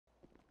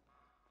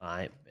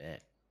I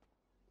bet.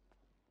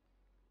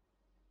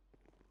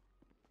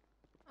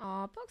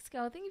 Aw, Box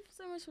Girl, thank you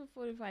so much for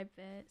 45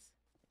 bits.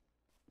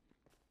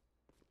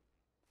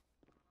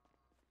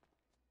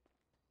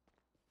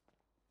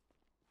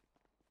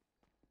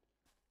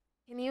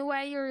 Can you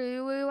wear your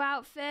Uwu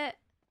outfit?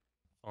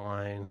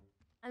 Fine.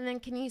 And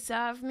then can you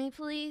serve me,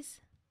 please?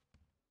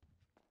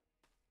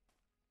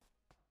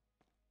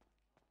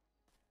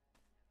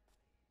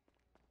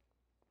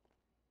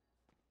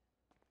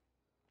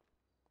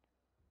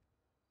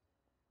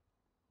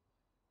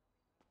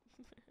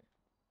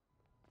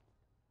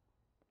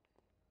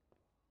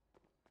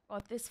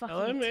 God, this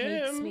fucking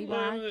takes me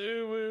back.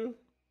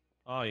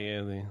 Oh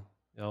yeah, the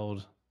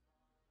old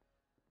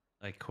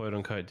like quote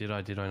unquote did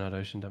I not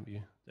ocean dump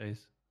you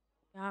days.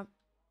 Yeah,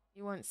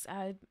 you once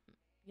said,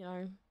 you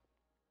know,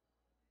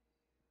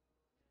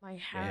 my Your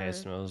hair. hair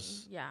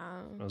smells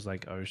Yeah.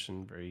 like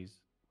ocean breeze.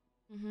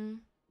 Mm-hmm.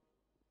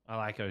 I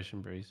like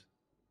ocean breeze.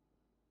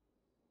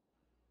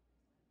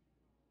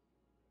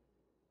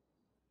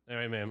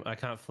 Anyway, ma'am, I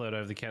can't float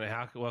over the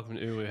counter. Welcome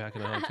to Uwu. How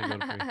can I help take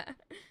order free?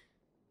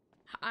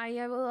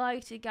 I would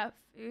like to get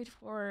food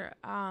for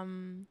a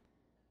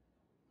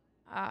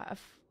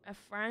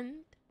friend.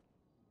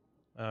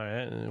 All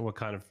right. What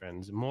kind of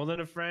friends? More than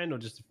a friend or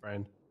just a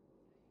friend?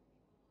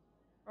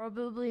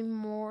 Probably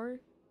more.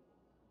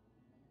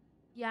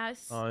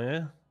 Yes. Oh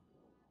yeah.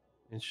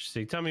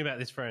 Interesting. Tell me about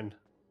this friend.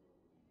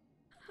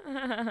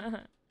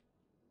 So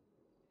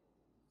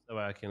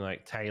I can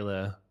like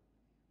tailor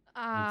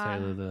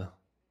the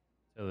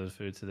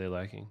food to their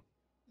liking.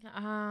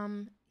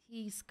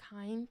 He's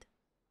kind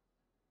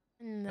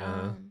and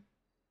Uh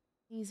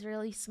he's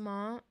really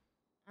smart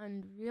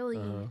and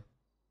really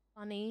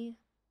funny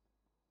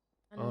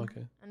and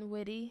okay. and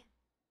witty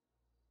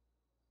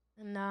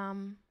and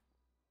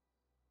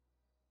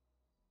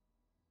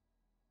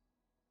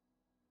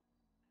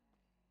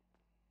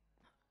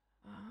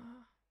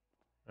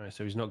All right,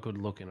 so he's not good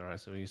looking. All right,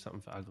 so he's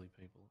something for ugly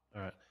people.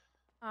 All right.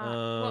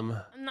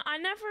 well, I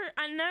never,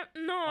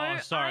 no. Oh,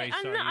 sorry.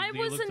 I You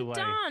looked wasn't away.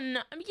 done.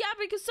 Yeah,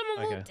 because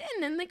someone walked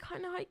in and they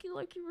kind of like you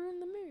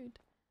ruined the mood.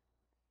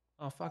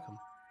 Oh, fuck him.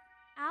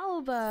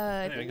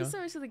 Albert, thank you so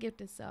much for the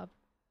gifted sub.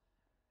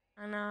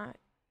 And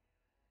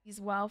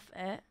he's well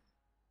fit.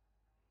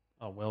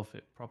 Oh, well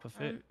fit, proper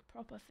fit.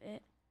 Proper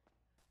fit.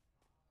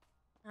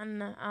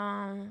 And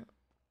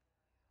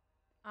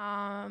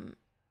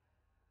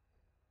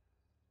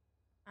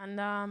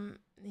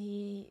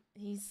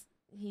he's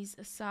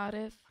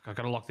assertive. I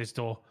gotta lock this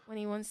door. When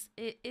he wants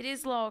it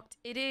is locked.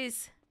 It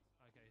is.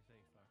 Okay,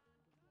 thanks.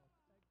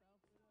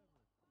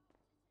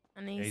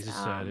 And He's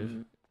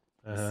assertive.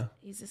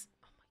 He's just.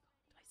 Oh my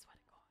god! I swear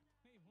to God.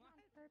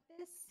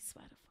 Purpose? I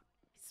swear to God.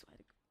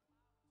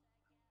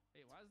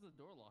 Hey, why is the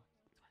door locked?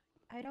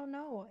 I don't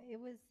know. I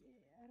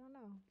don't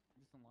know.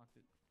 Just unlocked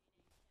it.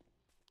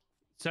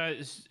 So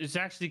it's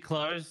actually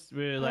closed.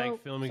 We're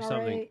like filming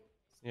something.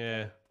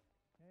 Yeah.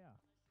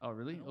 Oh,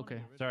 really?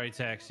 Okay. Sorry,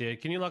 Tex. Yeah.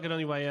 Can you lock it on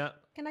your way out?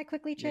 Can I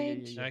quickly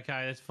change?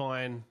 Okay, that's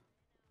fine.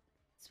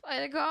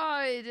 Swear to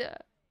God.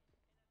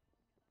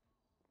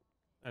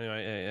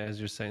 Anyway, as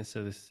you're saying,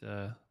 so this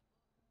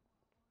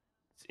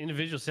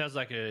individual sounds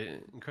like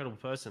an incredible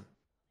person.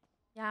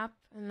 Yep,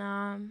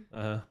 and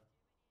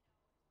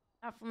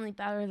definitely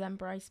better than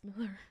Bryce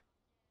Miller.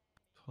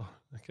 Oh,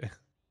 okay.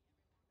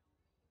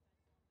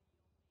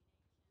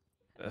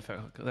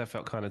 That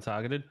felt kind of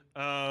targeted.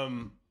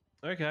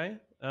 Okay.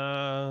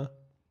 All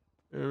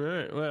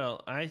right.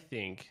 Well, I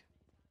think.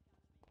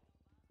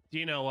 Do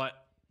you know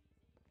what?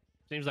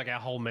 Seems like our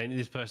whole menu.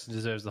 This person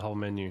deserves the whole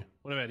menu.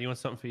 What about? Do you want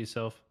something for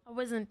yourself? I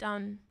wasn't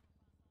done.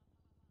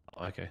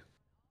 Oh, okay.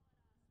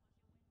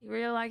 He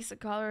really likes the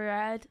color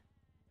red.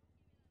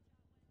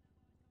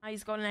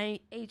 He's got an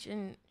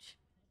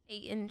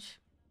 8-inch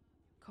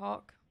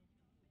cock.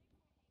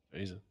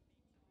 Jesus.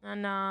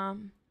 And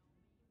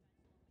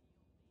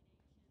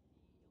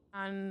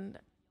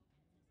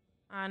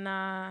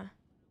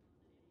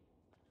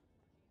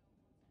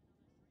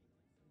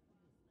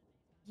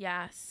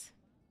yes.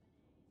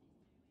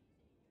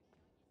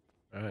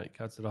 All right,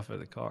 cuts it off at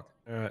the cock.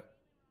 All right.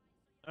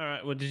 All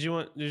right. Well, did you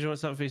want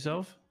something for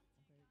yourself?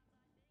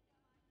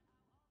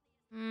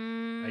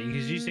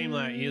 Because you seem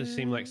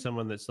like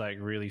someone that's like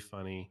really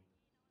funny.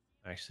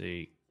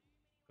 Actually,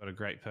 got a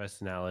great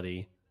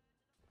personality.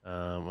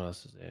 What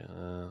else is there?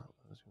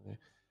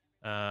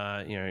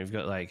 You know, you've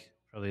got like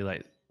probably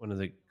like one of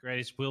the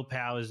greatest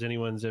willpowers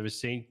anyone's ever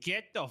seen.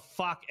 Get the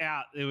fuck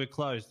out! They were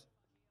closed.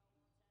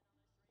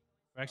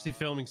 We're actually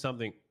filming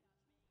something.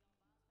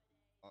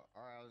 All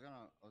right, I was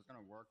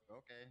gonna work.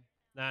 Okay.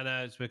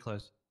 No, we're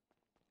closed.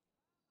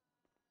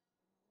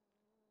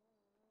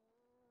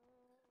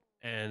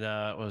 And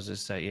what was this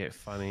say? Yeah,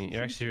 funny.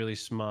 You're actually really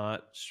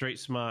smart. Street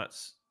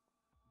smart's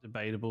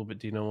debatable, but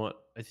do you know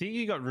what? I think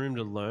you got room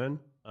to learn.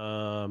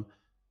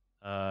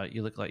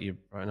 You look like you're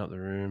brighten up the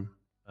room.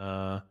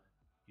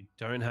 You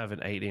don't have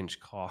an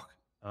 8-inch cock.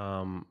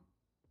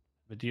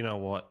 But do you know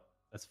what?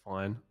 That's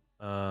fine.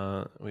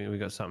 We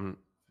got something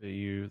for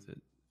you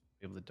that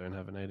people that don't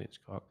have an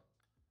 8-inch cock.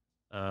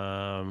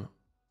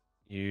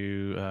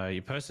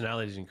 Your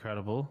personality is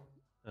incredible.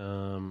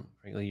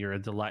 Frankly, you're a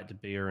delight to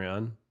be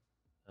around.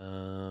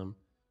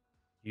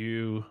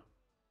 See,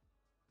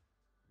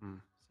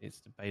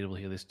 it's debatable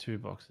here. There's 2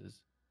 boxes.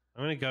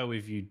 I'm gonna go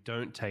with you.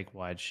 Don't take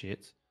wide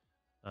shit.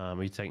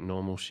 You take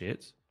normal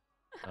shit.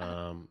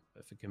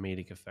 But for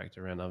comedic effect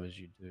around others,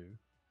 you do.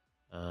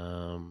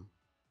 Down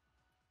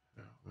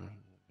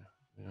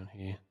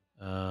here.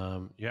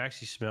 You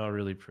actually smell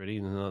really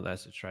pretty. No,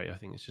 that's a trait. I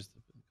think it's just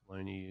the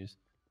cologne you use.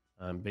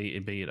 Be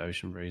it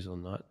Ocean Breeze or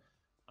not.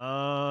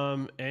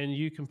 And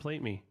you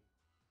complete me.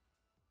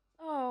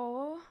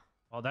 Oh.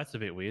 Oh, that's a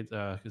bit weird.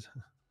 Because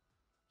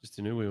just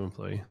a new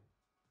employee.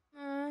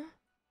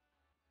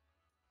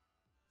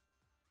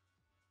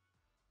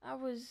 That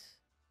was.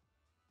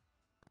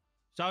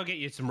 So I'll get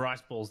you some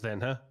rice balls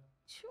then, huh?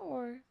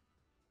 Sure.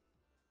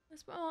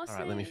 That's awesome. All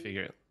right, let me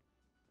figure it.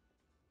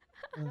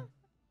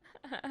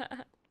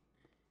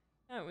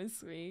 That was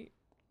sweet.